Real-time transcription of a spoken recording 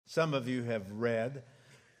some of you have read.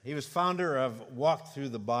 He was founder of Walk Through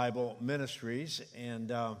the Bible Ministries, and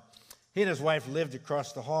he and his wife lived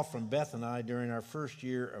across the hall from Beth and I during our first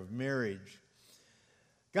year of marriage.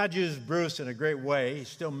 God used Bruce in a great way. He's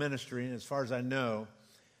still ministering as far as I know.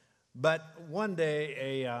 But one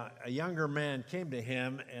day, a younger man came to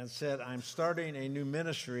him and said, I'm starting a new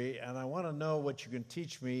ministry, and I want to know what you can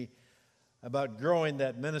teach me about growing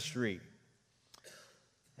that ministry.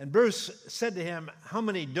 And Bruce said to him, how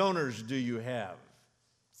many donors do you have?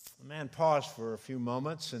 The man paused for a few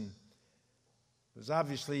moments and was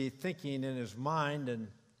obviously thinking in his mind, and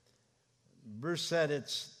Bruce said, it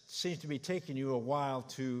seems to be taking you a while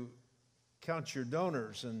to count your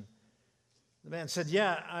donors. And the man said,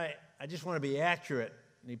 yeah, I just want to be accurate.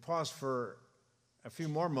 And he paused for a few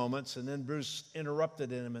more moments, and then Bruce interrupted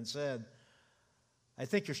him and said, I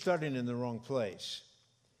think you're starting in the wrong place.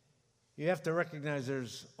 You have to recognize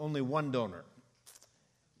there's only one donor.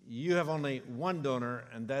 You have only one donor,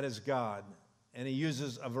 and that is God. And he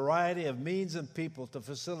uses a variety of means and people to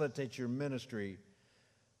facilitate your ministry.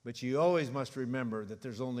 But you always must remember that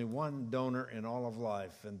there's only one donor in all of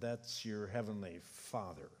life, and that's your Heavenly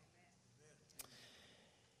Father.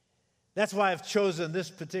 That's why I've chosen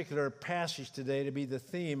this particular passage today to be the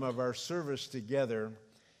theme of our service together.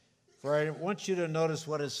 For I want you to notice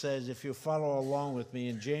what it says, if you follow along with me,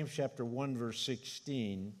 in James chapter 1, verse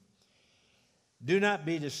 16. Do not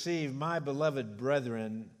be deceived, my beloved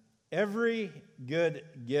brethren. Every good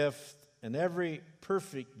gift and every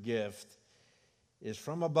perfect gift is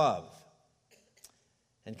from above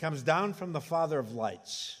and comes down from the Father of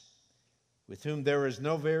lights, with whom there is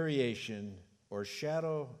no variation or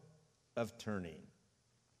shadow of turning.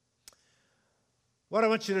 What I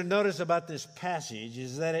want you to notice about this passage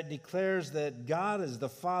is that it declares that God is the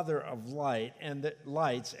Father of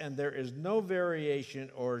lights, and there is no variation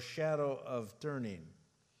or shadow of turning.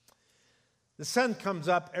 The sun comes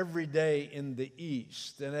up every day in the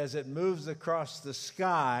east, and as it moves across the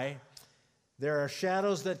sky, there are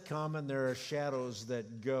shadows that come and there are shadows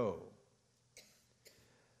that go.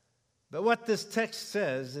 But what this text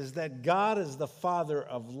says is that God is the Father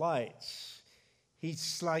of lights.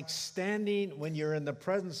 He's like standing when you're in the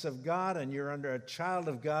presence of God and you're under a child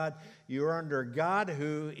of God. You're under God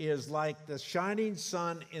who is like the shining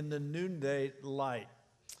sun in the noonday light.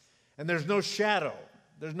 And there's no shadow.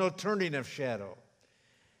 There's no turning of shadow.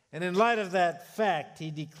 And in light of that fact,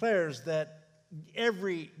 he declares that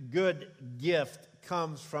every good gift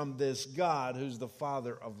comes from this God who's the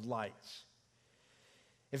Father of lights.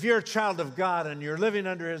 If you're a child of God and you're living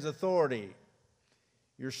under his authority,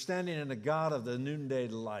 you're standing in the God of the noonday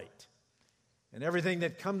light. And everything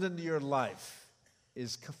that comes into your life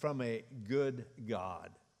is from a good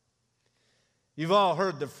God. You've all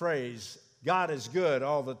heard the phrase, God is good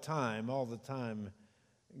all the time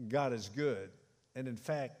God is good. And in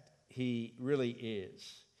fact, he really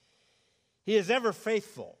is. He is ever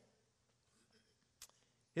faithful.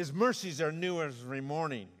 His mercies are new every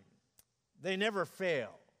morning. They never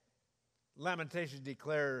fail. Lamentations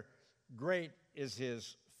declare, great is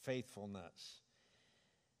his faithfulness.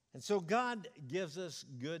 And so God gives us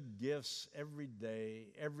good gifts every day.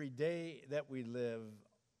 Every day that we live,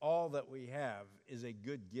 all that we have is a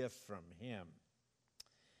good gift from him.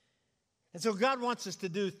 And so God wants us to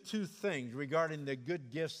do two things regarding the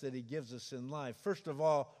good gifts that he gives us in life. First of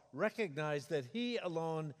all, recognize that he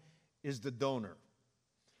alone is the donor.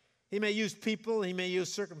 He may use people, he may use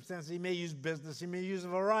circumstances, he may use business, he may use a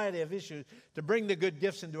variety of issues to bring the good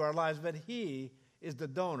gifts into our lives, but he is the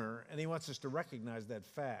donor, and he wants us to recognize that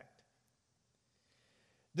fact.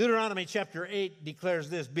 Deuteronomy chapter 8 declares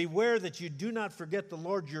this, beware that you do not forget the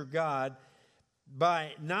Lord your God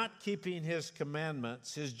by not keeping his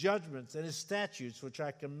commandments, his judgments, and his statutes, which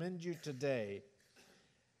I commend you today,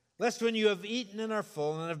 lest when you have eaten and are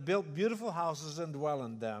full and have built beautiful houses and dwell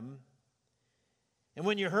in them, and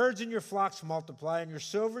when your herds and your flocks multiply, and your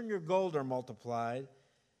silver and your gold are multiplied,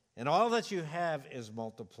 and all that you have is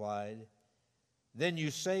multiplied, then you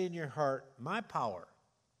say in your heart, my power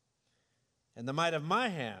and the might of my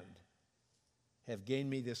hand have gained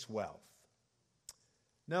me this wealth.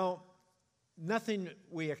 No, nothing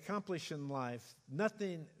we accomplish in life,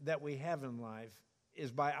 nothing that we have in life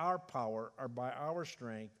is by our power or by our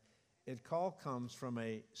strength. It all comes from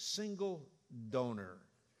a single donor.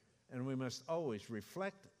 And we must always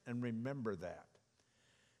reflect and remember that.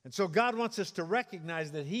 And so God wants us to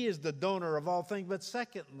recognize that he is the donor of all things. But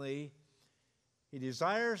secondly, he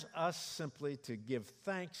desires us simply to give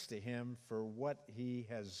thanks to him for what he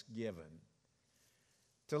has given.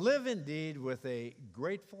 To live indeed with a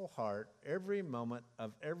grateful heart every moment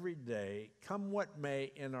of every day, come what may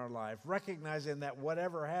in our life, recognizing that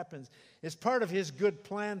whatever happens is part of His good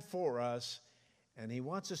plan for us, and He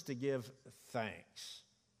wants us to give thanks.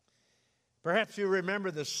 Perhaps you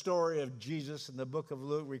remember the story of Jesus in the book of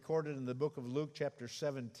Luke, recorded in the book of Luke chapter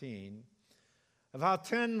 17, of how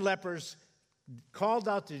 10 lepers called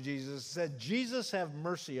out to Jesus and said, "Jesus, have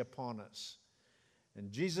mercy upon us." And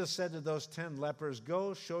Jesus said to those 10 lepers,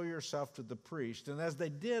 "Go show yourself to the priest." And as they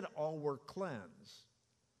did, all were cleansed.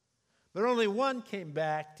 But only one came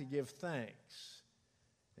back to give thanks.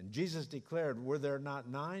 And Jesus declared, "Were there not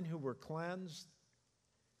 9 who were cleansed?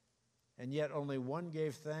 And yet only one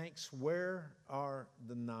gave thanks. Where are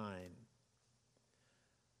the 9?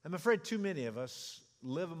 I'm afraid too many of us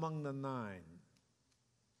live among the 9.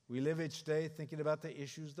 We live each day thinking about the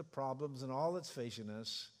issues, the problems, and all that's facing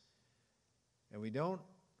us. And we don't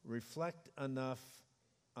reflect enough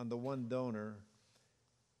on the one donor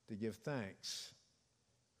to give thanks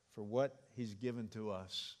for what He's given to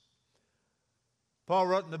us. Paul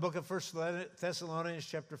wrote in the book of 1 Thessalonians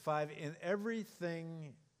chapter 5, "In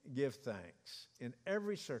everything give thanks, in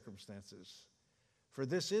every circumstances, for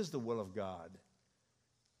this is the will of God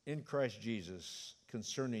in Christ Jesus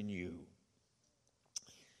concerning you."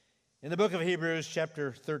 In the book of Hebrews,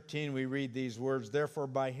 chapter 13, we read these words, "Therefore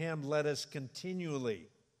by Him let us continually."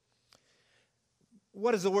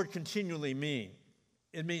 What does the word continually mean?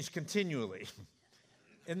 It means continually.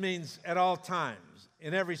 It means at all times,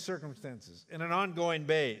 in every circumstances, in an ongoing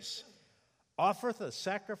base. "Offereth a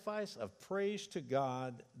sacrifice of praise to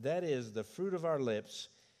God, that is the fruit of our lips,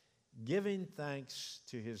 giving thanks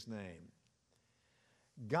to His name."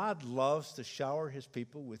 God loves to shower His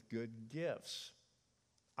people with good gifts.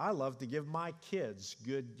 I love to give my kids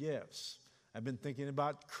good gifts. I've been thinking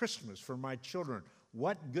about Christmas for my children.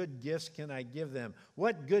 What good gifts can I give them?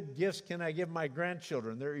 What good gifts can I give my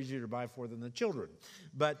grandchildren? They're easier to buy for than the children.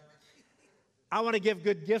 But I want to give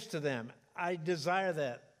good gifts to them. I desire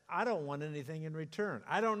that. I don't want anything in return.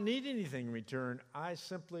 I don't need anything in return. I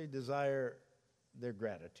simply desire their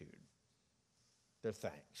gratitude, their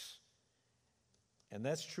thanks. And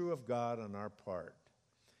that's true of God on our part.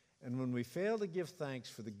 And when we fail to give thanks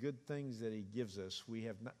for the good things that He gives us, we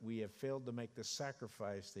have failed to make the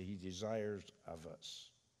sacrifice that He desires of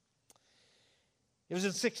us. It was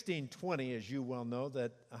in 1620, as you well know,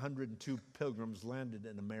 that 102 pilgrims landed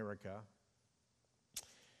in America.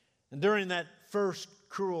 And during that first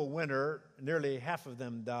cruel winter, nearly half of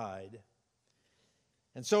them died.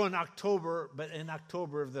 And so in October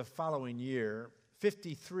of the following year,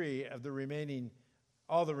 53 of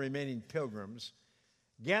all the remaining pilgrims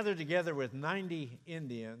gathered together with 90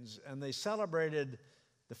 Indians, and they celebrated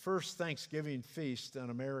the first Thanksgiving feast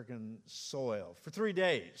on American soil for 3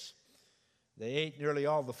 days. They ate nearly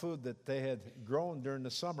all the food that they had grown during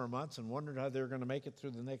the summer months and wondered how they were going to make it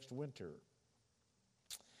through the next winter.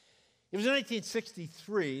 It was in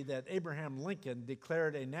 1863 that Abraham Lincoln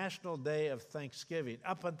declared a national day of Thanksgiving.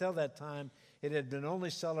 Up until that time, it had been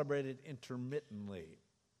only celebrated intermittently.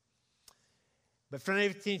 But from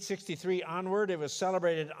 1863 onward, it was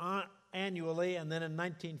celebrated annually, and then in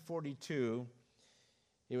 1942,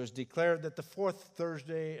 it was declared that the fourth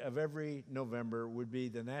Thursday of every November would be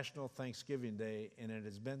the National Thanksgiving Day, and it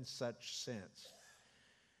has been such since.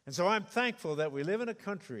 And so I'm thankful that we live in a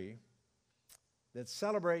country that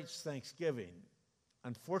celebrates Thanksgiving.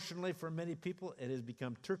 Unfortunately, for many people, it has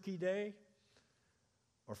become Turkey Day,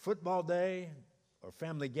 or Football Day, or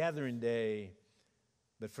Family Gathering Day.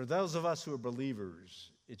 But for those of us who are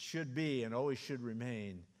believers, it should be and always should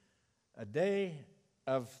remain a day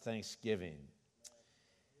of thanksgiving.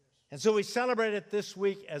 And so we celebrate it this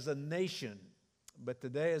week as a nation, but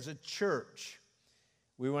today as a church,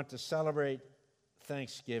 we want to celebrate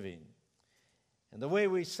Thanksgiving. And the way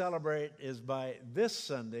we celebrate is by this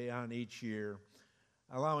Sunday on each year,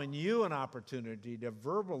 allowing you an opportunity to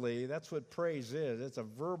verbally, that's what praise is, it's a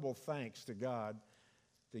verbal thanks to God,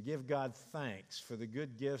 to give God thanks for the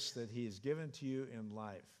good gifts that He has given to you in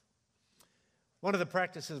life. One of the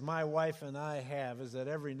practices my wife and I have is that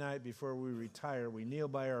every night before we retire, we kneel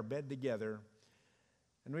by our bed together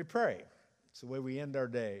and we pray. It's the way we end our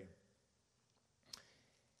day.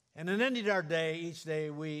 And in ending our day, each day,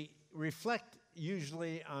 we reflect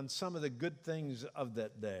usually on some of the good things of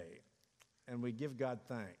that day. And we give God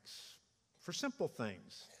thanks for simple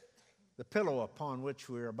things. The pillow upon which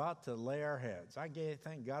we're about to lay our heads. I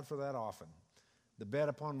thank God for that often. The bed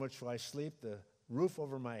upon which I sleep, the roof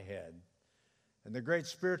over my head, and the great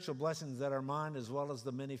spiritual blessings that are mine as well as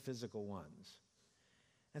the many physical ones.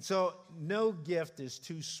 And so no gift is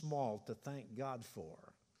too small to thank God for.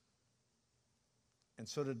 And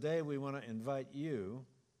so today we want to invite you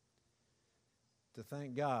to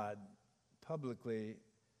thank God publicly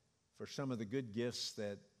for some of the good gifts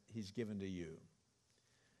that he's given to you.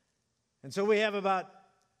 And so we have about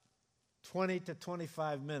 20 to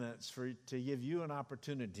 25 minutes to give you an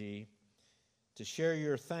opportunity to share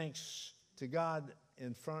your thanks to God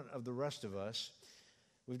in front of the rest of us.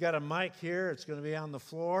 We've got a mic here. It's going to be on the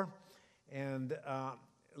floor. And a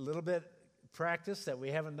little bit practice that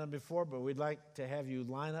we haven't done before, but we'd like to have you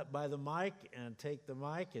line up by the mic and take the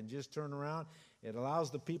mic and just turn around. It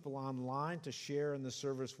allows the people online to share in the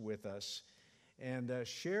service with us and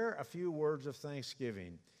share a few words of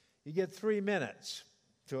thanksgiving. You get 3 minutes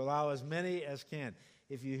to allow as many as can.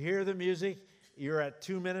 If you hear the music, you're at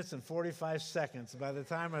 2 minutes and 45 seconds. By the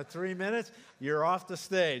time of 3 minutes, you're off the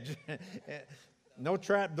stage. No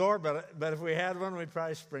trap door, but if we had one, we'd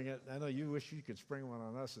probably spring it. I know you wish you could spring one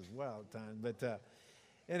on us as well at times. But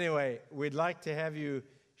anyway, we'd like to have you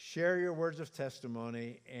share your words of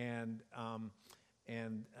testimony and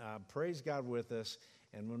praise God with us.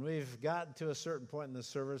 And when we've gotten to a certain point in the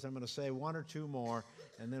service, I'm going to say 1 or 2 more,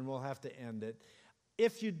 and then we'll have to end it.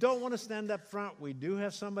 If you don't want to stand up front, we do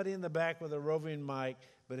have somebody in the back with a roving mic,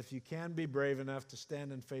 but if you can be brave enough to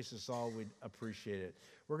stand and face us all, we'd appreciate it.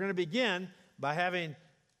 We're going to begin by having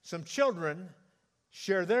some children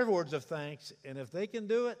share their words of thanks, and if they can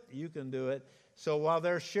do it, you can do it. So while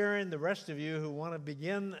they're sharing, the rest of you who want to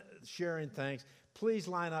begin sharing thanks, please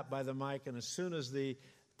line up by the mic, and as soon as the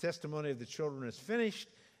testimony of the children is finished,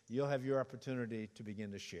 you'll have your opportunity to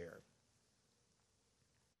begin to share.